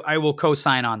will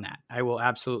co-sign on that. I will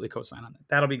absolutely co-sign on that.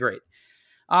 That'll be great.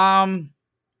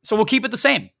 So we'll keep it the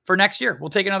same for next year. We'll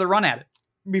take another run at it.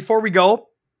 Before we go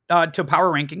to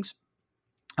power rankings,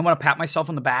 I want to pat myself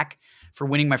on the back for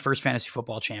winning my first fantasy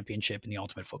football championship in the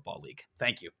Ultimate Football League.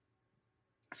 Thank you.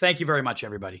 Thank you very much,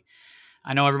 everybody.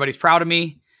 I know everybody's proud of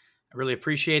me. I really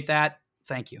appreciate that.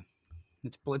 Thank you.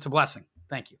 It's a blessing.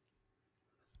 Thank you.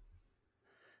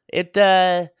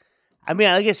 I mean,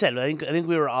 like I said, I think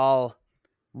we were all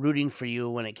rooting for you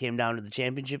when it came down to the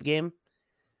championship game.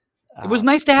 It was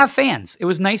nice to have fans. It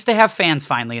was nice to have fans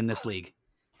finally in this league.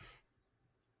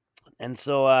 And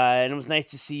so, and it was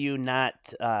nice to see you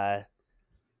not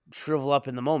shrivel up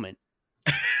in the moment.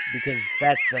 Because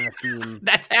that's been a theme.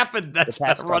 That's happened. That's been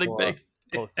a running thing.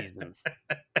 Postseasons.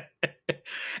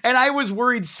 And I was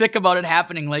worried sick about it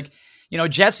happening. Like,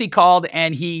 Jesse called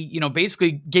and he,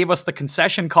 basically gave us the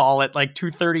concession call at like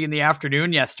 2:30 in the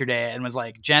afternoon yesterday and was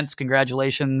like, gents,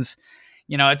 congratulations.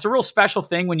 It's a real special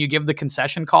thing when you give the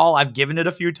concession call. I've given it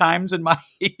a few times in my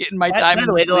time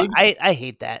in this league. I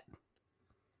hate that.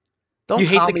 You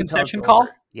hate the concession call?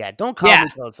 Yeah, don't call me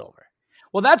until it's over.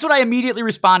 Well, that's what I immediately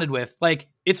responded with. Like,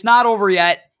 it's not over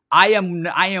yet. I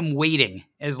am waiting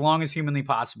as long as humanly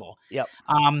possible. Yep.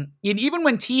 And even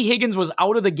when T. Higgins was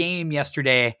out of the game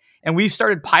yesterday, and we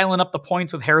started piling up the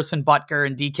points with Harrison Butker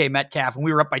and DK Metcalf, and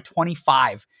we were up by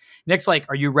 25. Nick's like,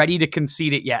 "Are you ready to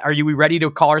concede it yet? Are we ready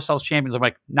to call ourselves champions?" I'm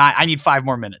like, "Nah, I need 5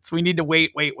 more minutes. We need to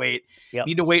wait. Yep.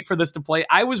 Need to wait for this to play."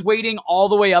 I was waiting all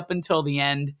the way up until the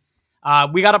end.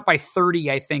 We got up by 30,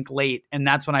 I think, late, and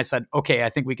that's when I said, okay, I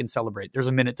think we can celebrate. There's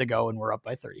a minute to go, and we're up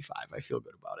by 35. I feel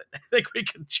good about it. I think we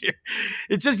can cheer.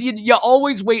 It's just you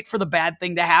always wait for the bad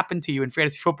thing to happen to you in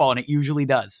fantasy football, and it usually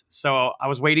does. So I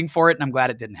was waiting for it, and I'm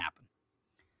glad it didn't happen.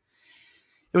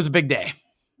 It was a big day.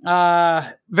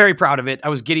 Very proud of it. I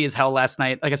was giddy as hell last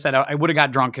night. Like I said, I would have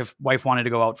got drunk if wife wanted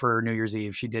to go out for New Year's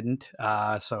Eve. She didn't,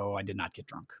 so I did not get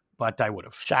drunk, but I would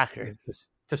have. Shocker.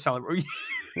 To celebrate.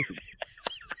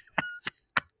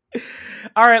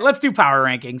 All right, let's do power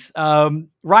rankings.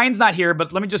 Ryan's not here,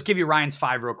 but let me just give you Ryan's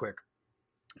 5 real quick,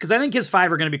 because I think his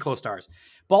 5 are going to be close to ours.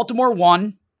 Baltimore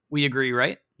 1, we agree,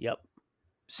 right? Yep.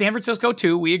 San Francisco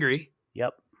 2, we agree.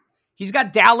 Yep. He's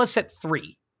got Dallas at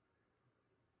 3.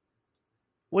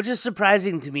 Which is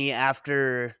surprising to me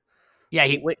after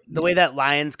the way that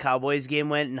Lions-Cowboys game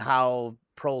went and how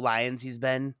pro-Lions he's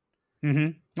been.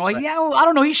 Mm-hmm. Well, I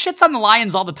don't know. He shits on the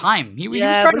Lions all the time. He was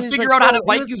trying to figure out how the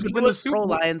Vikings would win the Super Bowl.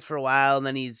 Pro-Lions for a while, and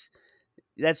then he's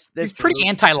pretty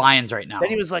anti-Lions right now. Then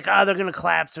he was like, they're going to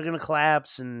collapse,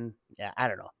 and I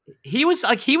don't know. He was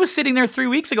sitting there 3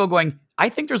 weeks ago going, I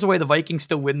think there's a way the Vikings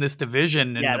still win this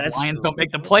division, and the Lions don't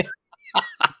make the play.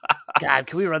 God,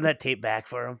 can we run that tape back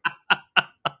for him?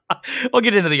 We'll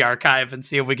get into the archive and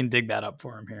see if we can dig that up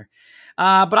for him here.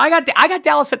 But I got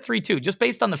Dallas at 3 too, just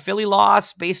based on the Philly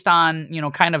loss, based on,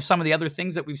 kind of some of the other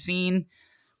things that we've seen.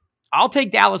 I'll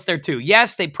take Dallas there too.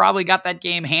 Yes, they probably got that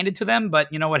game handed to them,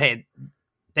 but you know what? Hey,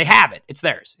 they have it. It's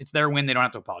theirs. It's their win. They don't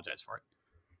have to apologize for it.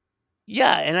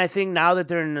 Yeah, and I think now that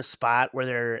they're in a spot where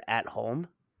they're at home.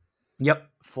 Yep.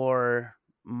 For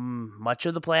much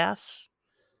of the playoffs,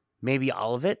 maybe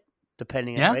all of it,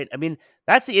 depending on, right? I mean,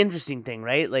 that's the interesting thing,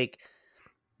 right? Like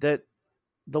the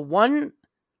one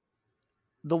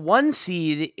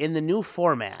seed in the new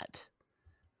format,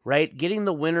 right? Getting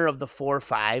the winner of the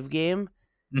 4-5 game.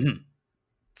 Mm-hmm.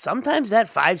 Sometimes that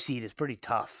 5 seed is pretty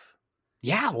tough.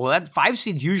 Yeah, well, that 5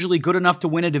 seed's usually good enough to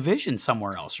win a division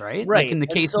somewhere else, right? Right. Like in the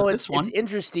case of this one. It's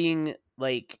interesting,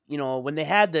 like, when they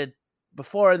had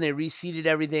before and they reseeded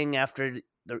everything after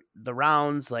the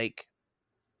rounds, like,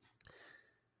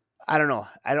 I don't know.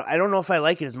 I don't know if I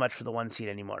like it as much for the 1 seed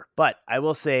anymore. But I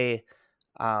will say,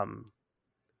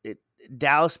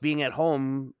 Dallas being at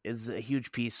home is a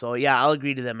huge piece. So yeah, I'll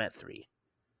agree to them at 3.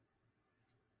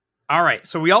 All right,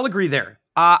 so we all agree there.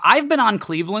 I've been on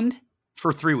Cleveland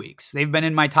for 3 weeks. They've been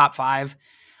in my top 5.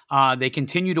 They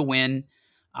continue to win.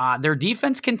 Their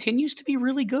defense continues to be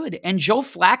really good, and Joe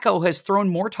Flacco has thrown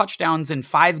more touchdowns in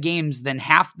 5 games than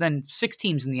 6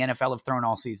 teams in the NFL have thrown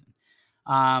all season.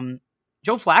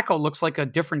 Joe Flacco looks like a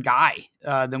different guy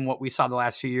than what we saw the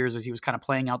last few years as he was kind of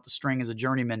playing out the string as a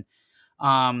journeyman.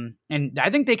 And I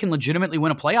think they can legitimately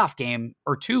win a playoff game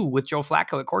or 2 with Joe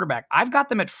Flacco at quarterback. I've got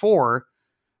them at 4.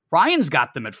 Ryan's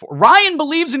got them at 4. Ryan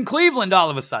believes in Cleveland all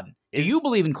of a sudden. Do you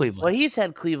believe in Cleveland? Well, he's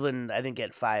had Cleveland, I think,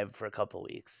 at 5 for a couple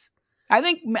weeks.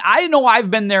 I know I've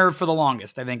been there for the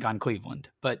longest, I think, on Cleveland.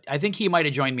 But I think he might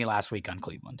have joined me last week on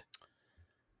Cleveland.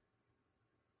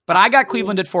 But I got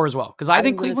Cleveland at 4 as well, because I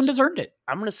think Cleveland has earned it.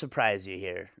 I'm going to surprise you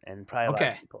here, and probably a lot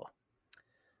of people.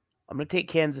 I'm going to take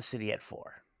Kansas City at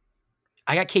 4.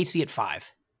 I got KC at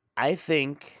 5. I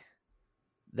think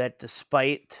that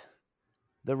despite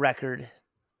the record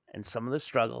and some of the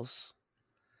struggles,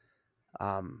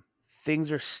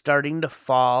 things are starting to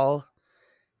fall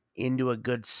into a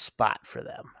good spot for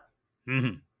them.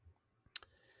 Mm-hmm.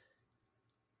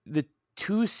 The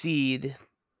 2 seed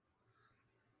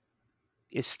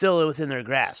is still within their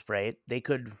grasp, right? They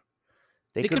could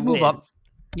move up.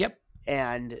 Yep.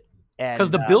 And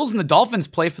because the Bills and the Dolphins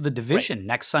play for the division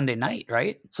next Sunday night,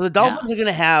 right? So the Dolphins are going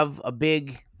to have a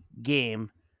big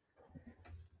game.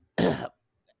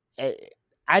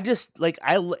 I just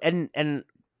and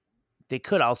they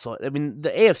could also. I mean, the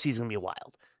AFC is going to be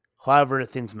wild, however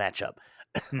things match up.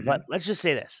 Mm-hmm. But let's just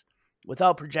say this,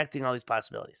 without projecting all these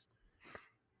possibilities: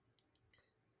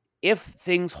 if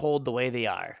things hold the way they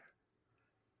are,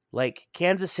 like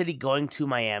Kansas City going to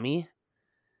Miami,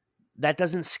 that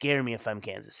doesn't scare me if I'm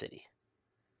Kansas City.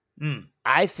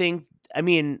 I think. I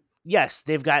mean, yes,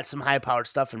 they've got some high-powered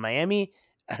stuff in Miami,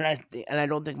 and I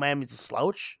don't think Miami's a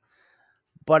slouch.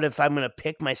 But if I'm going to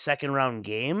pick my second round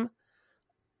game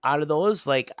out of those,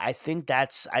 like, I think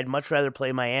I'd much rather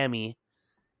play Miami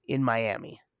in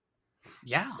Miami.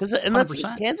 Yeah. Because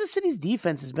Kansas City's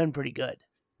defense has been pretty good.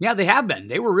 Yeah, they have been.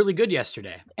 They were really good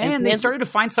yesterday. And they started to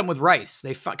find something with Rice.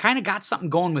 They kind of got something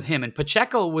going with him. And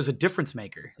Pacheco was a difference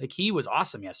maker. Like, he was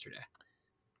awesome yesterday.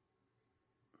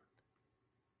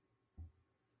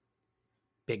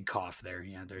 Big cough there.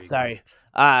 Yeah, there you go. Sorry.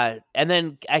 And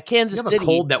then at Kansas You have City, a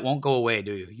cold that won't go away,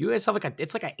 do you? You guys have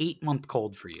it's like an 8-month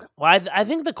cold for you. well, I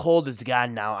think the cold is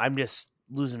gone now. I'm just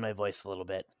losing my voice a little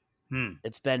bit.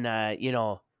 It's been, a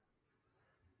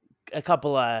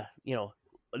couple of,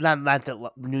 not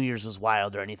that New Year's was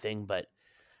wild or anything, but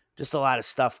just a lot of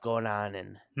stuff going on.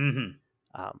 And,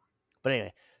 but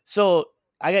anyway, so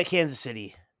I got Kansas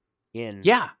City in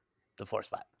the 4th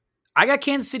spot. I got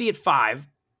Kansas City at 5.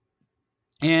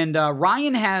 And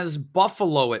Ryan has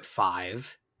Buffalo at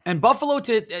 5. And Buffalo,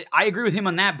 I agree with him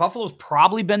on that. Buffalo's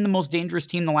probably been the most dangerous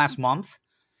team the last month.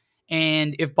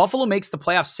 And if Buffalo makes the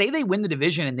playoffs, say they win the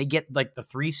division and they get like the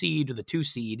 3 seed or the 2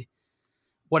 seed,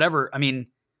 whatever. I mean,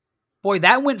 boy,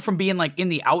 that went from being like in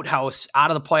the outhouse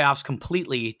out of the playoffs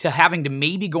completely to having to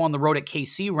maybe go on the road at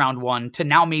KC round 1 to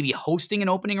now maybe hosting an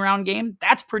opening round game.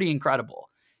 That's pretty incredible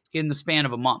in the span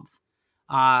of a month.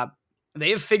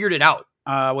 They have figured it out.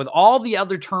 With all the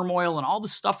other turmoil and all the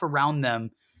stuff around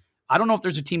them, I don't know if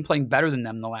there's a team playing better than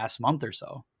them the last month or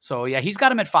so. So, yeah, he's got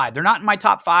them at 5. They're not in my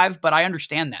top 5, but I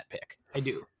understand that pick. I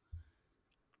do.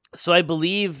 So I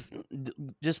believe,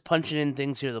 just punching in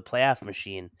things here, the playoff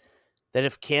machine, that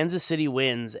if Kansas City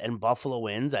wins and Buffalo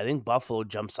wins, I think Buffalo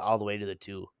jumps all the way to the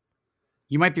 2.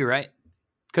 You might be right.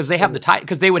 Because they have the tie.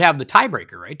 Because they would have the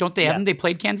tiebreaker, right? Don't they? Haven't they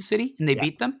played Kansas City and they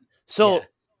beat them? So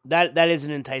that is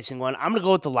an enticing one. I'm going to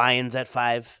go with the Lions at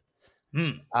 5.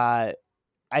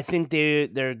 I think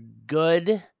they're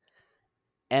good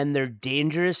and they're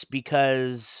dangerous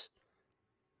because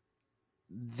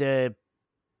the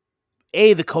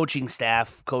coaching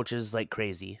staff coaches like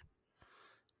crazy,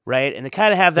 right? And they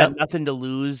kind of have that nothing to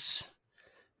lose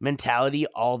mentality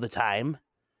all the time.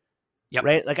 Yep.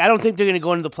 Right? Like, I don't think they're going to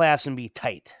go into the playoffs and be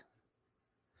tight.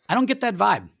 I don't get that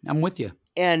vibe. I'm with you.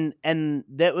 And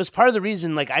that was part of the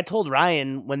reason, like, I told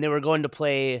Ryan when they were going to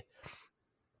play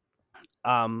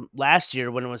last year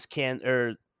when it was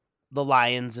the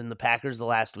Lions and the Packers the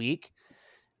last week,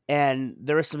 and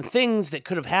there were some things that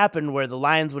could have happened where the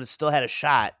Lions would have still had a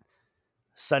shot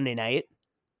Sunday night,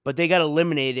 but they got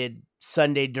eliminated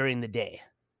Sunday during the day.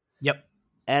 Yep.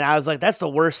 And I was like, that's the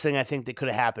worst thing I think that could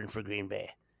have happened for Green Bay.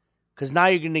 Because now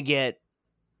you're going to get,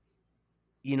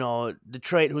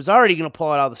 Detroit, who's already going to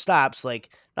pull out all the stops, like,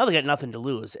 now they got nothing to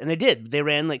lose. And they did. They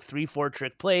ran like 3-4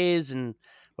 trick plays and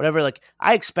whatever. Like,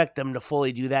 I expect them to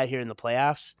fully do that here in the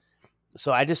playoffs.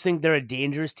 So I just think they're a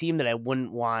dangerous team that I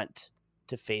wouldn't want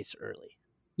to face early.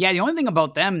 Yeah, the only thing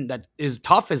about them that is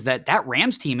tough is that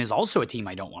Rams team is also a team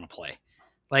I don't want to play.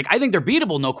 Like, I think they're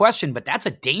beatable, no question, but that's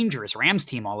a dangerous Rams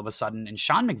team all of a sudden. And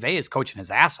Sean McVay is coaching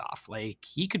his ass off. Like,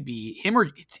 he could be him or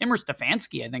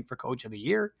Stefanski, I think, for coach of the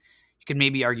year. You could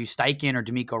maybe argue Steichen or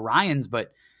D'Amico Ryans, but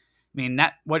I mean,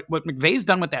 that what McVay's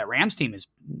done with that Rams team is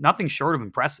nothing short of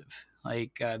impressive.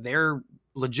 Like, they're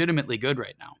legitimately good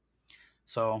right now.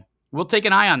 So we'll take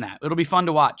an eye on that. It'll be fun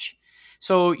to watch.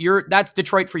 So that's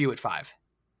Detroit for you at 5.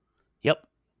 Yep.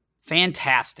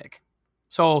 Fantastic.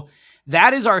 So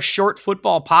that is our short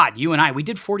football pod. You and I, we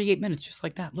did 48 minutes just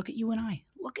like that. Look at you and I.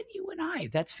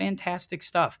 That's fantastic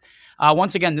stuff.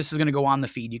 Once again, this is going to go on the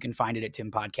feed. You can find it at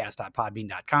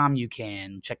timpodcast.podbean.com. You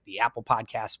can check the Apple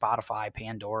Podcast, Spotify,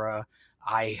 Pandora,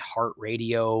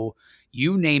 iHeartRadio,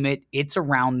 you name it. It's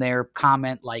around there.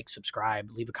 Comment, like, subscribe,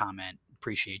 leave a comment.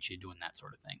 Appreciate you doing that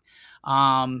sort of thing.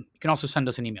 You can also send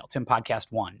us an email,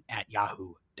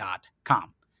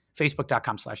 timpodcast1@yahoo.com.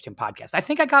 Facebook.com/timpodcast. I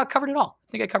think I covered it all.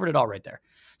 Right there.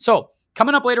 So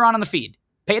coming up later on the feed,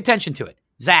 pay attention to it.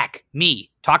 Zach,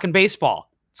 me, talking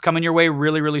baseball. It's coming your way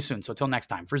really, really soon. So until next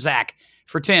time, for Zach,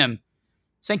 for Tim,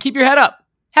 saying keep your head up.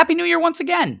 Happy New Year once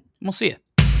again. And we'll see you.